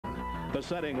The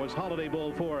setting was Holiday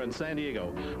Bowl 4 in San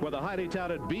Diego, where the highly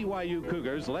touted BYU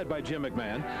Cougars, led by Jim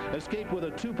McMahon, escaped with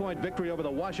a 2-point victory over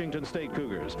the Washington State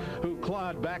Cougars, who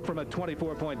clawed back from a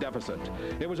 24-point deficit.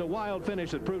 It was a wild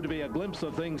finish that proved to be a glimpse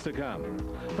of things to come.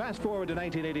 Fast forward to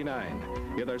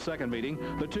 1989. In their second meeting,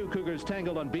 the two Cougars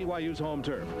tangled on BYU's home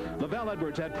turf. Lavelle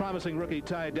Edwards had promising rookie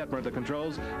Ty Detmer at the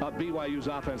controls of BYU's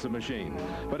offensive machine.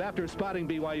 But after spotting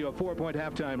BYU a 4-point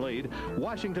halftime lead,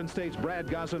 Washington State's Brad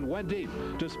Gosson went deep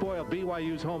to spoil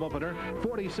BYU's home opener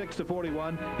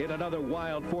 46-41 in another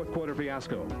wild fourth-quarter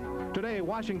fiasco. Today,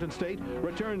 Washington State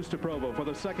returns to Provo for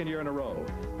the second year in a row,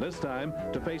 this time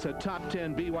to face a top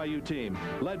 10 BYU team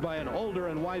led by an older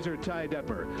and wiser Ty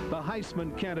Detmer, the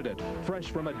Heisman candidate, fresh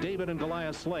from a David and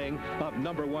Goliath slaying of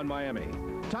 #1 Miami.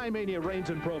 Ty Mania reigns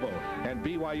in Provo, and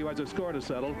BYU has a score to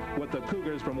settle with the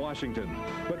Cougars from Washington.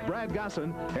 But Brad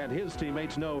Gosson and his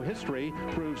teammates know history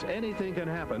proves anything can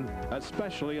happen,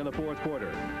 especially in the fourth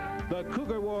quarter. The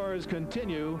Cougar Wars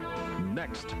continue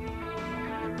next.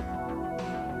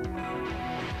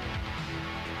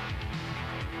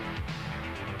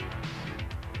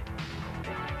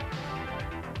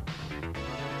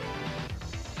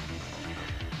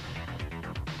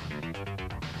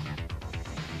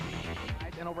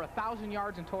 And over 1,000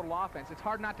 yards in total offense. It's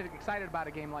hard not to get excited about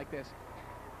a game like this.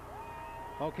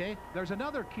 Okay, there's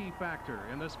another key factor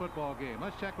in this football game.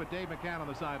 Let's check with Dave McCann on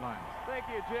the sidelines. Thank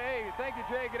you, Jay. Thank you,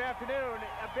 Jay. Good afternoon.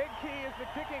 A big key is the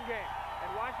kicking game.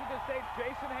 And Washington State's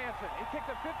Jason Hansen. He kicked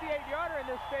a 58-yarder in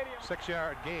this stadium.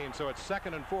 6-yard gain, so it's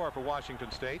 2nd and 4 for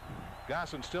Washington State.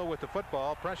 Gosson still with the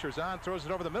football. Pressure's on, throws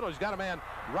it over the middle. He's got a man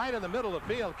right in the middle of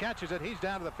the field, catches it. He's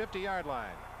down to the 50-yard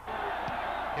line.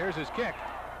 Here's his kick.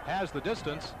 Has the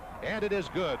distance, and it is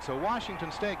good. So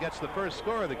Washington State gets the first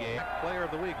score of the game. Player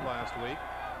of the week last week,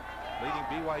 leading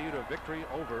BYU to a victory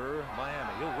over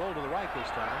Miami. He'll roll to the right this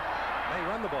time. May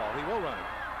run the ball. He will run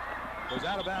it. Goes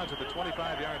out of bounds at the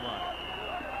 25-yard line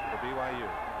for BYU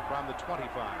from the 25.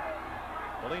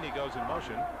 Bellini goes in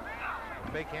motion.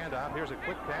 A fake handoff. Here's a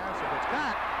quick pass, and it's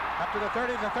caught up to the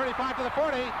 30, to the 35, to the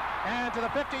 40, and to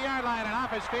the 50-yard line, and off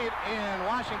his feet in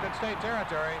Washington State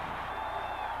territory.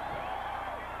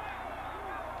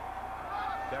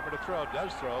 Detmer to throw,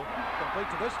 does throw, complete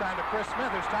to this time to Chris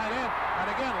Smith, who's tied in, and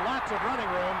again, lots of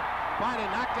running room. Finally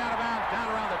knocked out of bounds down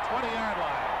around the 20-yard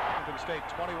line. Washington State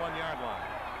 21-yard line.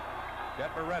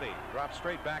 Detmer ready, drops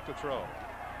straight back to throw.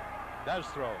 Does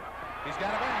throw. He's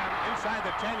got a man inside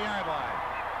the 10-yard line.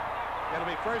 It'll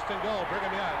be 1st and goal,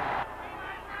 Brigham Young.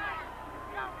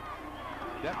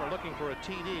 Detmer looking for a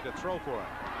TD to throw for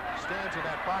it. Stands in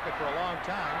that pocket for a long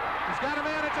time. He's got a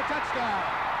man, it's a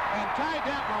touchdown. And Ty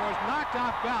Detmer was knocked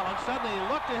off balance. Suddenly he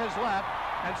looked to his left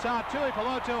and saw Tui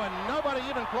Pelotu and nobody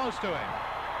even close to him.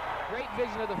 Great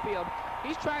vision of the field.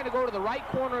 He's trying to go to the right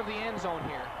corner of the end zone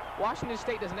here. Washington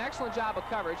State does an excellent job of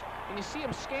coverage, and you see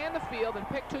him scan the field and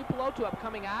pick Tui Pelotu up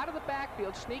coming out of the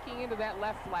backfield, sneaking into that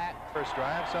left flat. First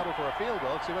drive, settle for a field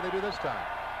goal. Let's see what they do this time.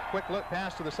 Quick look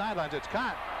pass to the sidelines. It's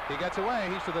caught. He gets away.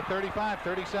 He's to the 35,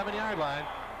 37-yard line.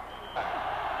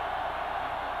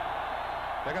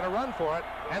 They're going to run for it,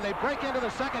 and they break into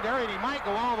the secondary, and he might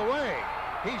go all the way.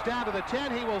 He's down to the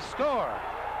 10. He will score.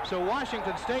 So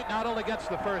Washington State not only gets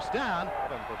the first down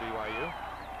for BYU.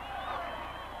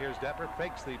 Here's Detmer,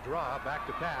 fakes the draw, back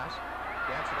to pass,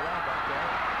 dancing around back there.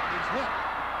 He's hit.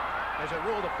 Is it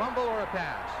ruled a fumble or a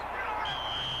pass?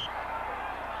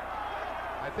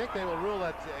 I think they will rule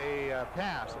it a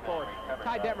pass.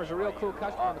 Ty Detmer's a real cool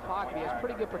customer in the pocket. He has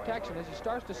pretty good protection. As he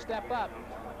starts to step up,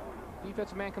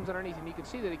 defensive man comes underneath, and you can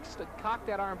see that he cocked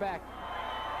that arm back.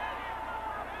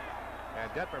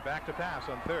 And Detmer back to pass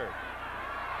on 3rd.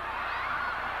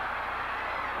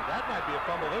 And that might be a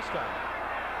fumble this time.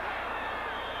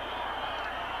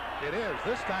 It is.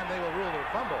 This time they will rule it a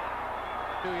fumble.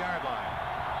 2-yard line.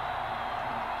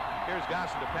 Here's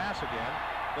Gosson to pass again.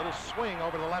 Little swing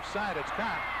over the left side. It's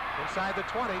caught inside the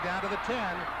 20, down to the 10.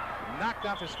 Knocked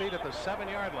off his feet at the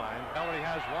 7-yard line. Already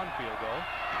has one field goal.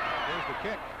 Here's the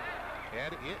kick.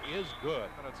 And it is good.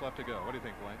 Minutes left to go. What do you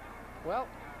think, Blaine? Well,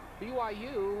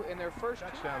 BYU in their first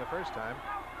touchdown the first time,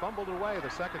 fumbled away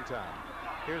the second time.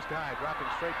 Here's Guy dropping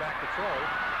straight back to throw.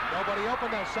 Nobody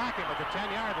open, they'll sack him at the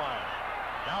 10-yard line.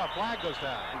 Now a flag goes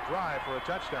down. Drive for a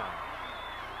touchdown.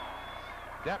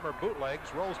 Detmer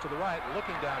bootlegs, rolls to the right,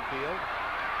 looking downfield.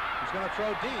 He's going to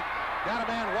throw deep. Got a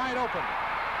man wide open.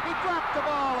 He dropped the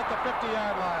ball at the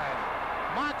 50-yard line.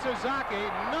 Matsuzaki,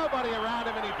 nobody around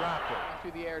him, and he dropped it.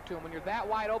 Through the air to him. When you're that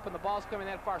wide open, the ball's coming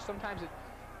that far. Sometimes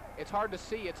it's hard to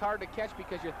see. It's hard to catch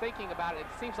because you're thinking about it.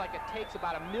 It seems like it takes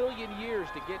about 1,000,000 years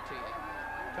to get to you.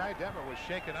 Ty Detmer was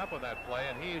shaken up on that play,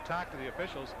 and he talked to the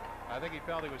officials. I think he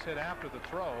felt he was hit after the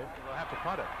throw. We'll have to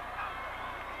punt it.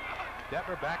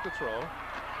 Detmer back to throw.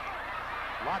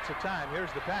 Lots of time.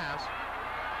 Here's the pass.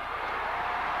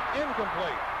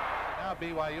 Incomplete. Now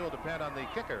BYU will depend on the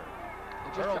kicker,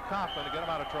 Earl Kaufman, to get him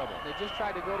out of trouble. They just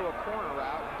tried to go to a corner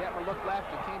route. Detmer looked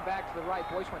left and came back to the right.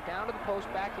 Boyce went down to the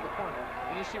post, back to the corner.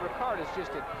 And you see Ricard is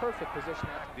just in perfect position.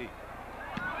 Deep.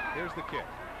 Here's the kick.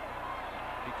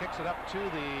 He kicks it up to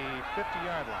the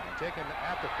 50-yard line. Taken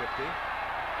at the 50.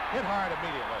 Hit hard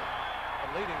immediately.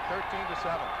 And leading 13-7.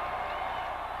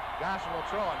 Gosson will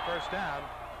throw on first down.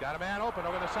 Got a man open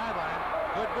over the sideline.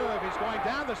 Good move. He's going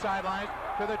down the sidelines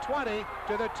to the 20,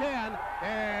 to the 10,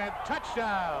 and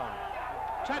touchdown.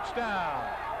 Touchdown.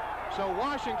 So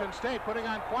Washington State putting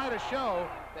on quite a show.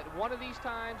 That one of these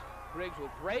times, Briggs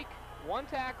would break one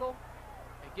tackle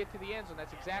and get to the end zone.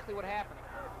 That's exactly what happened.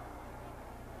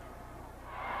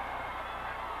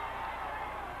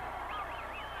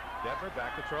 Detmer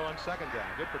back to throw on second down.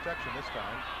 Good protection this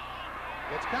time.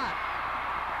 It's caught.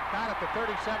 Caught at the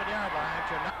 37-yard line.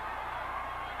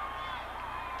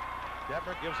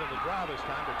 Detmer gives him the draw this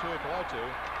time to Tui Pelotu.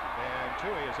 And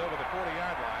Tui is over the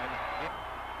 40-yard line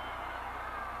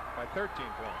by 13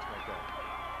 points.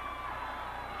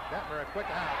 Detmer a quick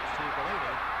out to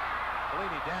Bellini.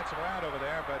 Bellini dancing around over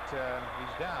there, but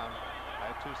he's down by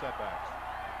 2 setbacks.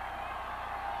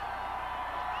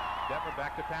 Detmer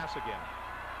back to pass again.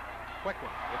 Quick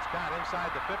one. It's caught inside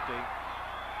the 50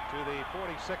 to the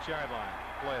 46-yard line.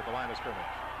 Play at the line of scrimmage.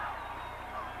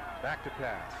 Back to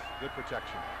pass. Good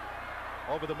protection.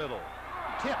 Over the middle.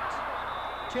 Tipped.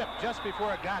 Tipped just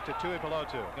before it got to Tui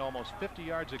Pelotu. Almost 50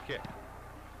 yards a kick.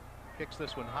 Kicks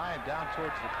this one high and down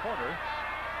towards the corner,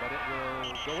 but it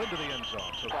will go into the end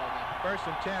zone. So first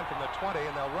and 10 from the 20,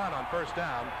 and they'll run on first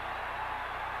down.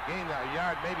 Gain a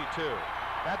yard, maybe 2.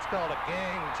 That's called a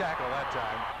gang tackle that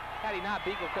time. Had he not,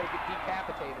 Beagle could have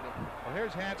decapitated him. Well,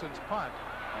 here's Hansen's punt.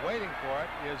 Waiting for it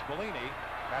is Bellini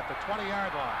at the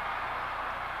 20-yard line.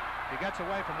 He gets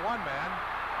away from one man.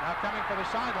 Now coming for the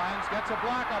sidelines, gets a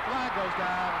block. A flag goes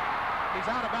down. He's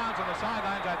out of bounds on the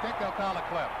sidelines. I think they'll call a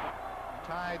clip.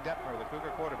 Ty Detmer, the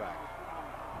Cougar quarterback.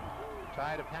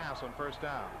 Ty to pass on first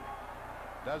down.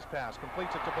 Does pass.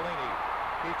 Completes it to Bellini.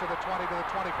 He's to the 20, to the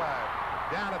 25.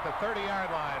 Down at the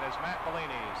 30-yard line is Matt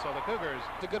Bellini. So the Cougars.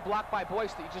 It's a good block by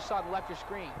Boyce that you just saw on the left of your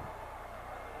screen.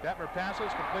 Detmer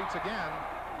passes, completes again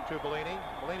to Bellini.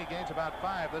 Bellini gains about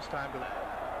 5 this time to the...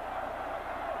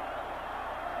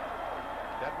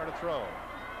 Detmer to throw.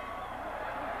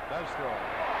 Does throw.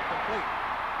 Complete.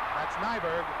 That's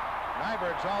Nyberg.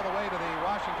 Nyberg's all the way to the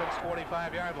Washington's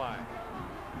 45-yard line.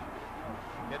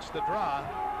 It's the draw,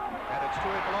 and it's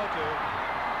Tui Pelotu.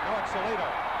 No, it's Salito.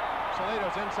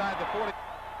 Salito's inside the 40.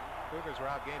 Cougars are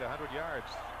outgained 100 yards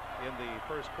in the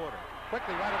first quarter.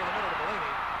 Quickly right over the middle to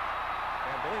Bellini.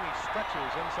 And Bellini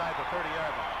stretches inside the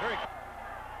 30-yard line. Very good.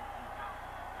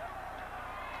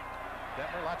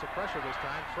 Detmer, lots of pressure this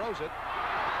time. Throws it.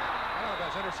 I don't know if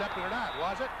that's intercepted or not.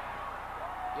 Was it?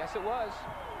 Yes, it was.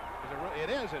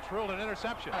 It is. It's ruled an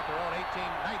interception at their own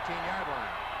 19-yard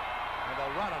line. And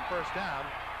they'll run on first down.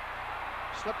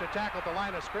 Slipped a tackle at the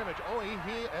line of scrimmage. Oh, he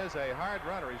is a hard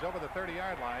runner. He's over the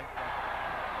 30-yard line.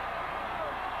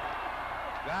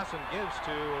 Gosson gives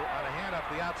to on a hand up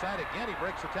the outside. Again, he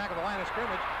breaks the tackle at the line of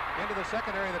scrimmage. Into the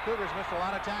secondary. The Cougars missed a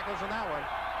lot of tackles in that one.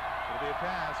 It'll be a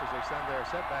pass as they send their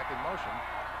setback in motion.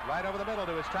 Right over the middle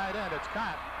to his tight end. It's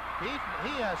caught. He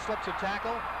slips a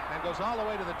tackle and goes all the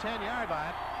way to the 10-yard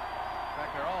line. In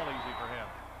fact, they're all easy for him.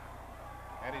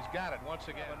 And he's got it once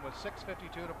again with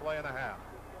 6:52 to play in the half.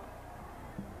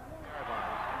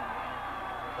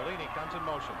 Bellini comes in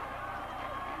motion.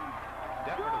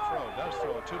 Detmer to throw. Does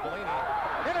throw it to Bellini.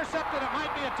 Intercepted. It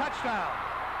might be a touchdown.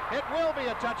 It will be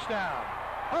a touchdown.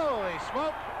 Holy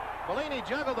smoke. Bellini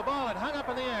juggled the ball and hung up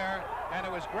in the air, and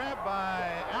it was grabbed by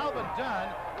Alvin Dunn,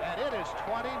 and it is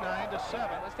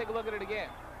 29-7. Let's take a look at it again.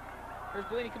 Here's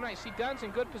Bellini coming right. See, Dunn's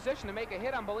in good position to make a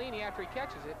hit on Bellini after he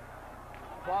catches it.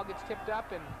 The ball gets tipped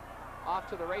up and off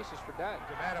to the races for Dunn.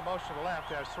 The man in motion to the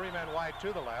left has 3 men wide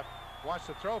to the left. Wants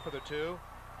to throw for the 2.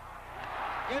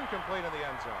 Incomplete in the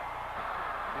end zone.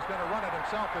 He's going to run it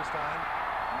himself this time.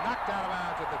 Knocked out of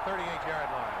bounds at the 38-yard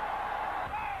line.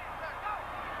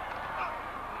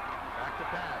 Back to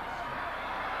pass.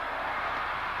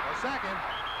 A second.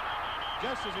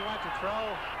 Just as he went to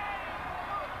throw.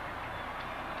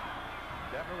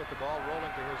 Detmer with the ball rolling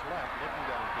to his left, looking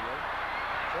downfield.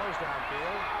 Throws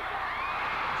downfield.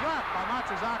 Dropped by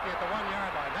Matsuzaki at the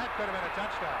 1-yard line. That could have been a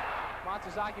touchdown.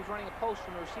 Matsuzaki's running a post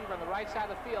from the receiver on the right side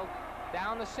of the field.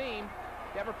 Down the seam.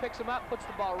 Detmer picks him up, puts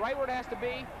the ball right where it has to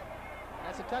be.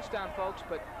 That's a touchdown, folks,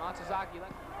 but Matsuzaki...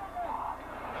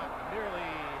 Not nearly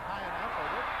high enough,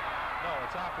 is it? No,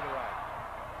 it's off to the right.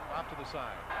 Off to the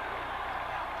side.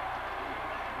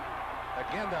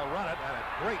 Again, they'll run it, and a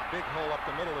great big hole up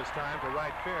the middle this time to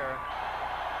right fair.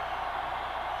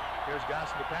 Here's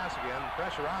Gosson to pass again.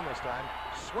 Pressure on this time.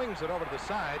 Swings it over to the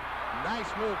side. Nice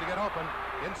move to get open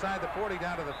inside the 40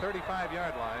 down to the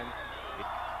 35-yard line.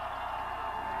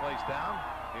 Plays down.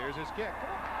 Here's his kick.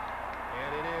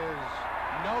 And it is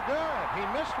no good. He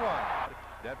missed one.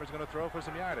 Detmer's going to throw for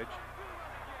some yardage.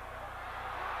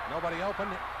 Nobody open.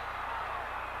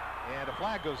 And a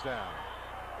flag goes down.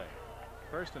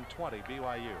 First and 20,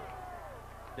 BYU.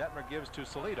 Detmer gives to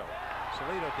Salito.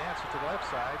 Salito dances to the left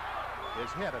side.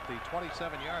 Is hit at the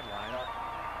 27-yard line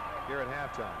here at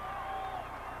halftime.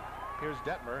 Here's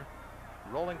Detmer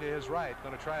rolling to his right,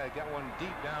 going to try to get one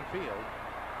deep downfield.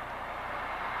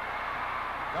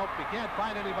 Nope, he can't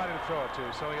find anybody to throw it to,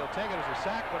 so he'll take it as a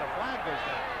sack, but a flag goes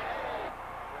down.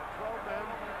 12 men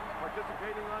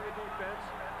participating on the defense.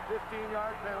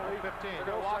 15-yard penalty. 15. They're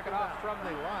going to walk it off from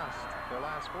They lost their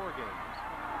last 4 games.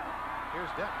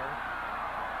 Here's Detmer.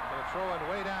 Going to throw it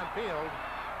way downfield.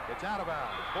 It's out of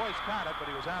bounds. Boyce caught it, but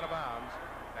he was out of bounds.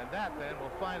 And that then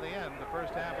will finally end the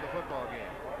first half of the football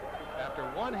game. After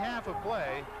 1 half of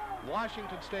play,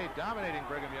 Washington State dominating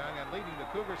Brigham Young and leading the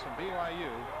Cougars from BYU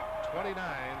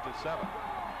 29-7.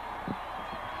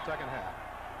 Second half.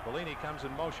 Bellini comes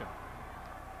in motion.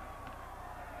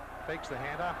 Fakes the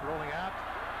handoff, rolling out.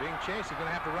 Being chased, he's going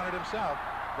to have to run it himself.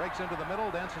 Breaks into the middle,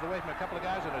 dances away from a couple of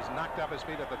guys, and is knocked off his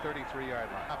feet at the 33-yard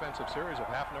line. Offensive series of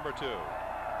half number 2.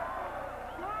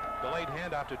 Delayed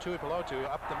handoff to Tuipulotu.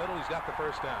 Up the middle, he's got the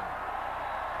first down.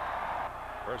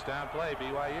 First down play,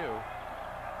 BYU.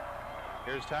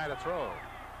 Here's Ty to throw.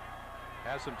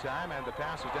 Has some time, and the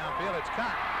pass is downfield. It's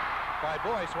caught by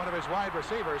Boyce, one of his wide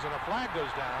receivers, and a flag goes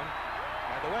down.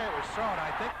 And the way it was thrown, I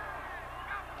think.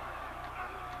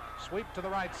 Sweep to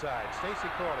the right side. Stacy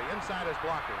Corley inside his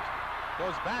blockers.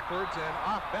 Goes backwards and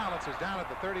off balance, is down at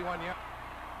the 31-yard.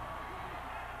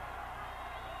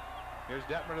 Here's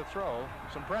Detmer to throw.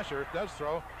 Some pressure. Does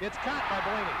throw. It's caught by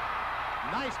Bellini.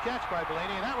 Nice catch by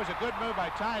Bellini. And that was a good move by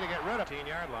Ty to get rid of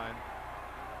 15-yard line.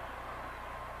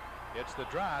 It's the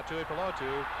draw.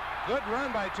 Tuipulotu. Good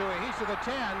run by Tui. He's to the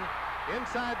 10.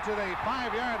 Inside to the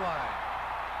 5-yard line.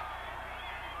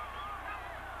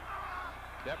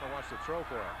 Detmer wants to throw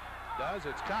for it. Does.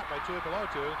 It's caught by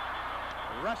Tuipulotu.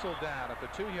 Wrestled down at the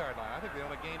 2-yard line. I think the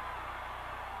only game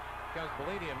comes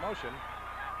Bellini in motion.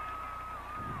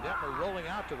 Detmer rolling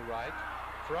out to the right.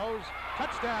 Throws.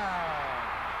 Touchdown!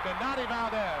 Bernardi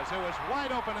Valdez, who was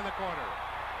wide open in the corner.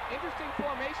 Interesting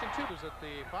formation, too. Was at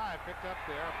the 5, picked up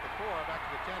there, up the 4, back to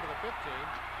the 10 to the 15.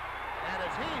 And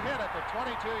as he hit at the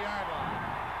 22-yard line.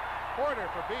 Porter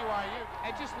for BYU.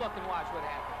 And just look and watch what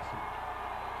happens.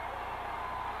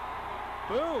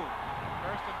 Boom!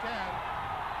 First and 10.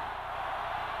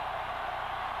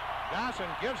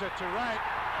 Gosson gives it to Wright.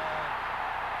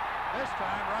 This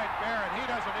time, Wright fair, and he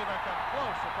doesn't even come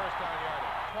close to first down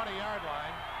yardage. 20-yard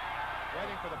line.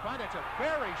 Waiting for the punt. It's a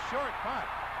very short punt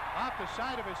off the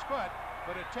side of his foot,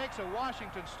 but it takes a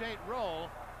Washington State roll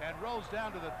and rolls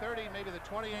down to the 30, maybe the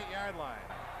 28-yard line.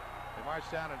 They marched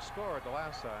down and scored the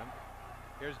last time.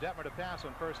 Here's Detmer to pass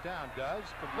on first down. Does.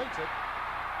 Completes it.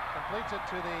 Completes it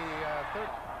to the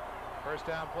third. First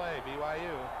down play,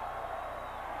 BYU.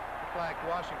 Looked like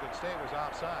Washington State was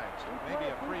offside, so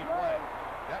maybe a free play.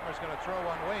 Detmer's going to throw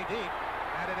one way deep,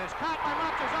 and it is caught by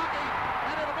Matsuzaki,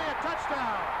 and it'll be a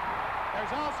touchdown.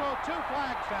 There's also 2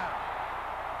 flags down.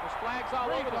 There's flags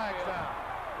all over the flags field. down.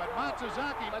 But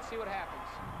Matsuzaki. Let's see what happens.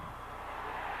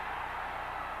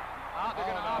 They're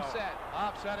going to offset.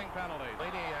 Offsetting penalty.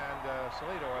 Bellini and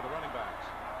Salito are the running backs.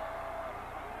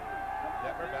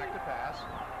 Detmer back to pass.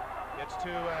 It's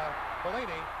to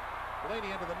Bellini.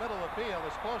 Bellini into the middle of the field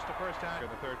is close to first down in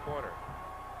the third quarter.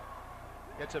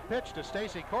 It's a pitch to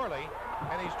Stacy Corley,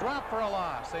 and he's dropped for a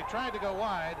loss. They tried to go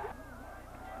wide.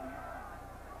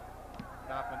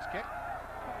 Kaufman's kick.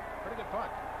 Pretty good punt.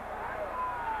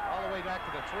 All the way back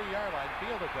to the 3-yard line.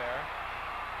 Fielded there.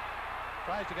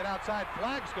 Tries to get outside.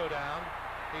 Flags go down.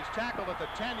 He's tackled at the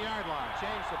 10-yard line.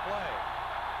 Change the play.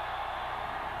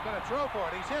 He's going to throw for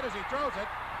it. He's hit as he throws it.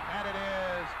 And it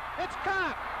is. It's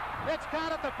caught. It's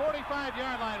caught at the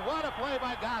 45-yard line. What a play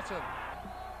by Gosson.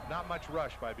 Not much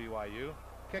rush by BYU.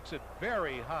 Kicks it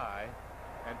very high.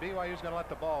 And BYU's going to let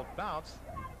the ball bounce.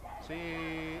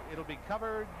 See, it'll be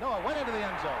covered. No, it went into the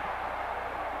end zone.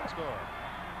 Score.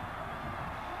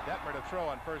 Detmer to throw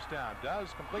on first down. Does.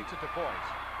 Completes it to Boyce.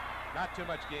 Not too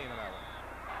much gain in that one.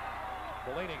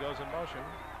 Bellini goes in motion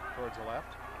towards the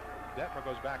left. Detmer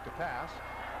goes back to pass.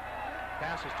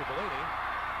 Passes to Bellini.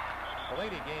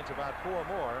 Bellini gains about 4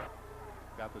 more.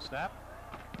 Got the snap.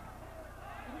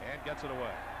 And gets it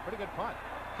away. Pretty good punt.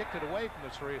 kicked it away from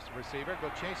the receiver. Go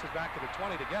chases back to the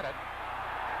 20 to get it.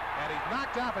 And he's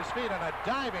knocked off his feet on a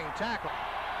diving tackle.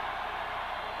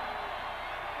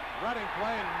 Running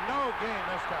play, no gain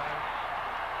this time.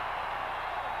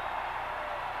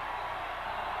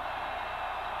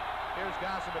 Here's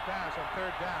Gosson to pass on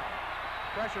 3rd down.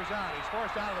 Pressure's on. He's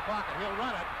forced out of the pocket. He'll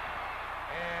run it.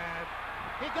 And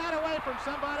he got away from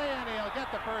somebody, and he'll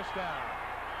get the first down.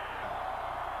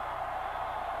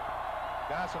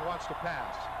 Gosson wants to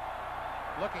pass.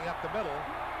 Looking up the middle.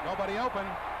 Nobody open.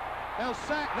 They'll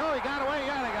sack. No, he got away.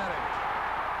 Yeah, they got him.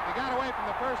 He got away from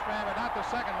the first man, but not the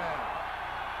second man.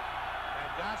 And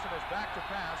Gosson is back to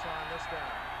pass on this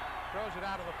down. Throws it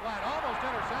out of the flat. Almost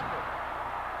intercepted.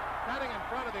 Cutting in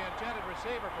front of the intended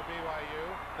receiver for BYU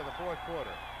to the 4th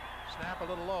quarter. Snap a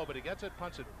little low, but he gets it,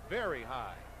 punts it very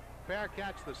high. Fair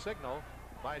catch the signal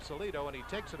by Salido, and he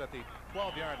takes it at the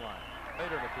 12-yard line.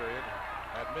 Later in the period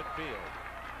at midfield.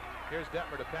 Here's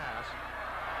Detmer to pass.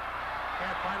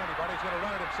 Can't find anybody. He's going to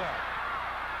run it himself.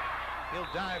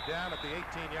 He'll dive down at the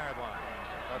 18-yard line.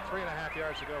 About 3.5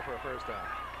 yards to go for a first down.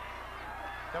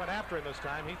 Coming after him this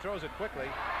time. He throws it quickly.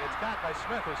 It's caught by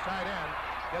Smith, who's tight end.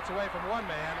 Gets away from one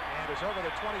man and is over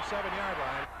the 27-yard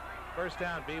line. First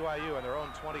down, BYU on their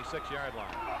own 26-yard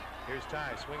line. Here's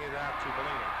Ty swinging it out to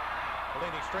Bellini.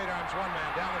 Bellini straight arms one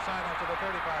man down the sideline to the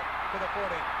 35, to the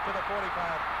 40, to the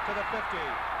 45, to the 50,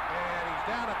 and he's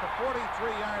down at the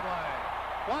 43-yard line.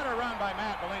 What a run by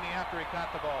Matt Bellini after he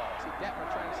caught the ball. See Detmer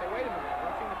trying to say, wait a minute,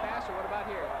 roughing the passer, what about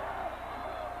here?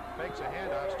 Fakes a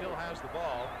handoff, still has the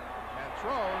ball, and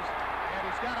throws, and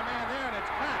he's got a man there, and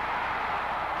it's caught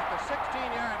at the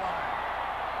 16-yard line.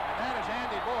 And that is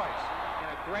Andy Boyce. And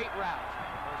a great route.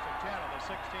 First and 10 on the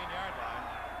 16-yard line.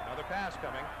 Another pass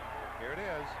coming. Here it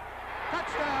is.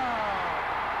 Touchdown!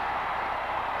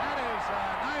 That is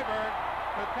Nyberg,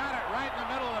 who caught it right in the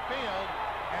middle of the field.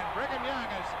 And Brigham Young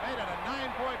has made it a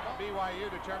 9-point ball.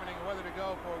 BYU determining whether to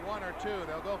go for 1 or 2.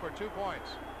 They'll go for 2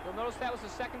 points. You'll notice that was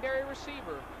the secondary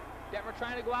receiver. Detmer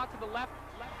trying to go out to the left.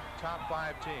 Top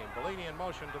 5 team. Bellini in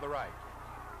motion to the right.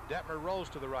 Detmer rolls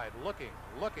to the right, looking.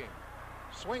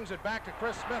 Swings it back to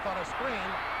Chris Smith on a screen.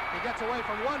 He gets away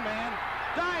from one man,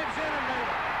 dives in and made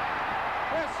it.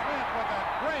 Chris Smith with a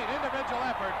great individual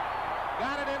effort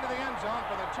got it into the end zone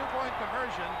for the 2-point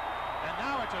conversion, and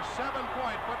now it's a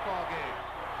 7-point football game.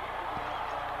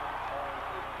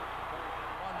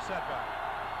 One setback.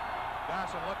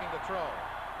 Gosson looking to throw.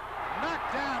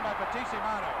 Knocked down by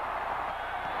Battistamato.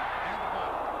 And the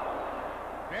punt.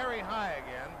 Very high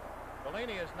again.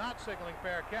 Bellini is not signaling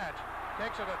fair catch.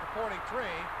 Takes it at the 43,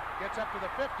 gets up to the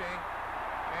 50,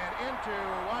 and into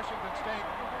Washington State.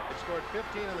 It scored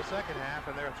 15 in the second half,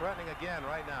 and they're threatening again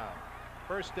right now.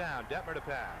 First down, Detmer to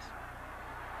pass.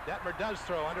 Detmer does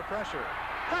throw under pressure.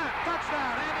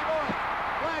 Touchdown, Andy Boyce.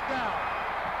 Flag down.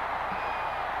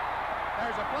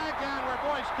 There's a flag down where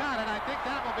Boyce caught it. I think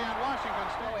that will be on Washington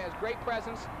State. He has great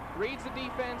presence, reads the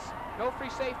defense, no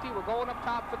free safety. We're going up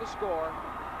top for the score.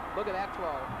 Look at that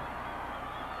throw.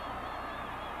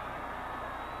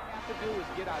 To do is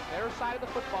get on their side of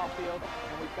the football field,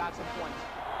 and we've got some points.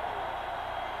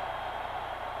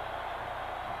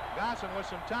 Gosson with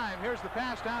some time. Here's the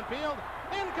pass downfield.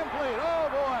 Incomplete. Oh,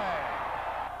 boy.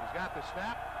 He's got the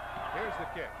snap. Here's the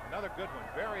kick. Another good one.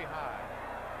 Very high.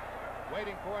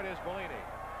 Waiting for it is Bellini.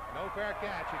 No fair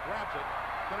catch. He grabs it.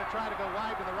 Going to try to go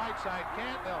wide to the right side.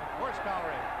 Can't. They'll horsepower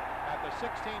him at the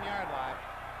 16-yard line.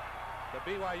 The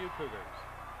BYU Cougars.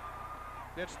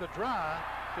 It's the draw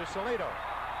to Salido.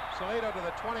 Salido to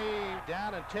the 20,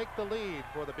 down and take the lead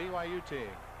for the BYU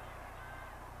team.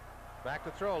 Back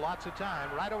to throw, lots of time,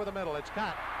 right over the middle. It's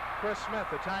caught. Chris Smith,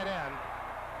 the tight end.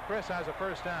 Chris has a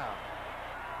first down.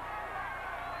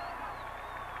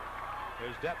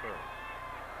 Here's Detmer.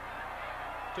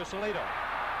 To Salido.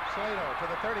 Salido to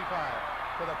the 35,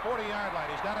 to the 40-yard line.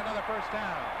 He's got another first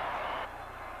down.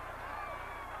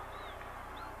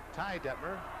 Ty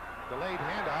Detmer, delayed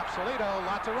handoff. Salido,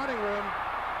 lots of running room.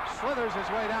 Slithers his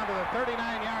way down to the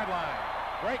 39-yard line.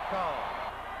 Great call.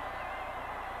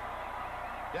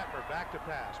 Detmer back to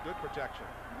pass. Good protection.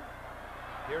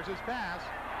 Here's his pass.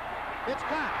 It's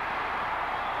caught.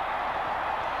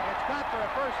 It's caught for a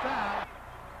first down.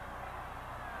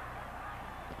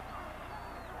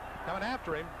 Coming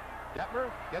after him.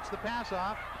 Detmer gets the pass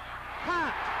off.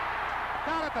 Caught.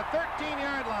 Caught at the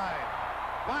 13-yard line.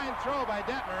 Fine throw by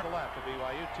Detmer. To the left of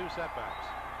BYU. 2 setbacks.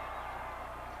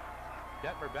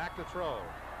 Detmer back to throw.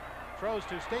 Throws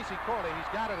to Stacy Corley.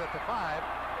 He's got it at the 5.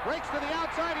 Breaks to the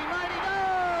outside. He might. He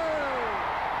goes!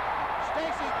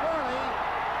 Stacy Corley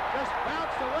just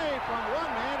bounced away from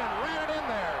one man and ran it in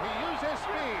there. He used his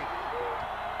speed.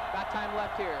 Got time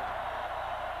left here.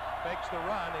 Fakes the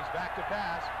run. He's back to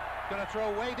pass. Going to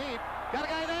throw way deep. Got a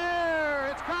guy there.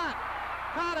 It's caught.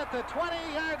 Caught at the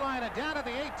 20-yard line and down at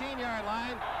the 18-yard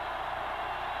line.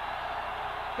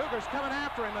 Cougars coming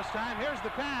after him this time. Here's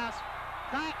the pass.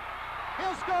 Caught.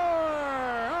 He'll score.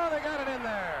 Oh, they got it in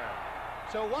there.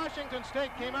 So Washington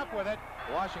State came up with it.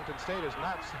 Washington State is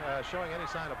not showing any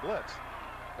sign of blitz.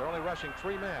 They're only rushing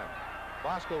 3 men.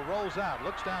 Bosco rolls out,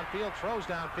 looks downfield, throws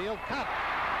downfield, cut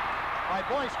by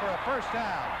Boyce for a first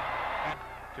down. And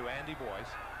to Andy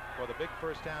Boyce for the big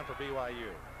first down for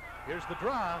BYU. Here's the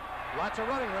draw. Lots of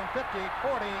running room. 50,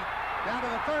 40, down to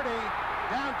the 30,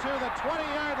 down to the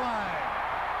 20-yard line.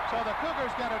 So the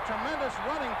Cougars got a tremendous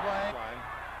running play.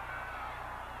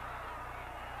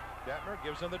 Detmer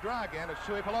gives him the draw again. It's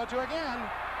Tuipulotu again.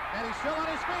 And he's still on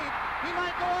his feet. He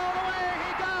might go all the way.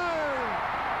 He does!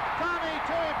 Tommy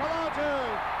Tuipulotu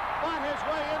fought his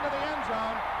way into the end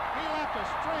zone. He left a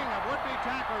string of would-be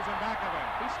tacklers in back of him.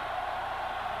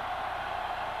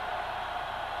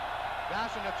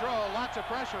 Dawson to throw. Lots of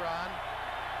pressure on.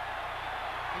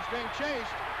 He's being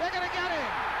chased. They're going to get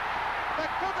him. The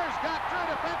Cougars got through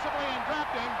defensively and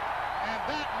dropped him. And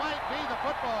that might be the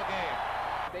football game.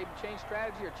 They've changed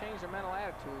strategy or changed their mental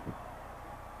attitude.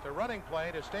 It's a running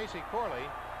play to Stacy Corley.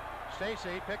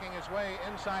 Stacy picking his way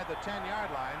inside the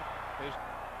 10-yard line.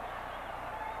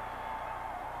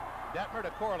 Detmer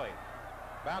to Corley.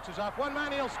 Bounces off one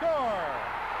man, he'll score.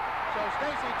 So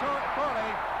Stacy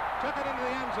Corley took it into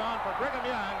the end zone for Brigham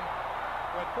Young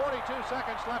with 42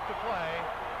 seconds left to play.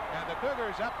 And the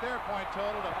Cougars up their point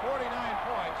total to 49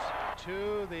 points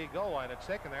to the goal line. It's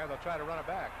taken there. They'll try to run it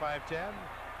back. 5-10.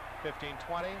 15,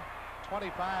 20,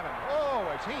 25, and oh,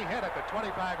 as he hit at the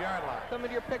 25-yard line. Come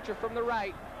into your picture from the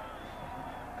right.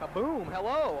 Kaboom.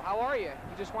 Hello. How are you?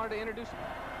 You just wanted to introduce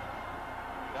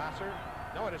Gosser.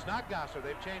 No, it is not Gosser.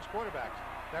 They've changed quarterbacks.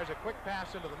 There's a quick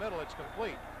pass into the middle. It's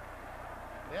complete.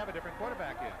 They have a different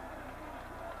quarterback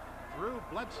in. Drew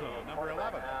Bledsoe, number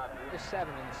 11. There's 7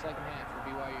 in the second half for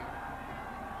BYU.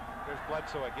 There's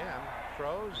Bledsoe again.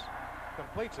 Throws.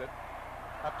 Completes it.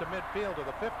 Up to midfield to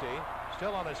the 50,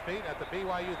 still on his feet at the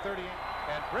BYU 38.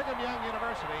 And Brigham Young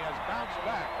University has bounced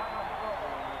back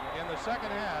in the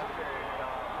second half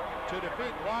to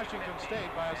defeat Washington State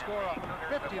by a score of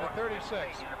 50 to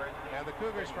 36. And the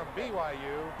Cougars from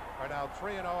BYU are now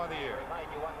 3-0 on the year.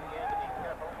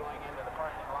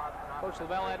 Coach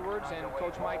Lavelle Edwards and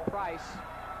Coach Mike Price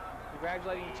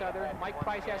congratulating each other. Mike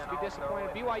Price has to be disappointed.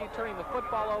 BYU turning the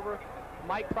football over.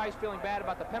 Mike Price feeling bad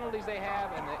about the penalties they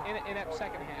have and the inept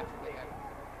second half that they had.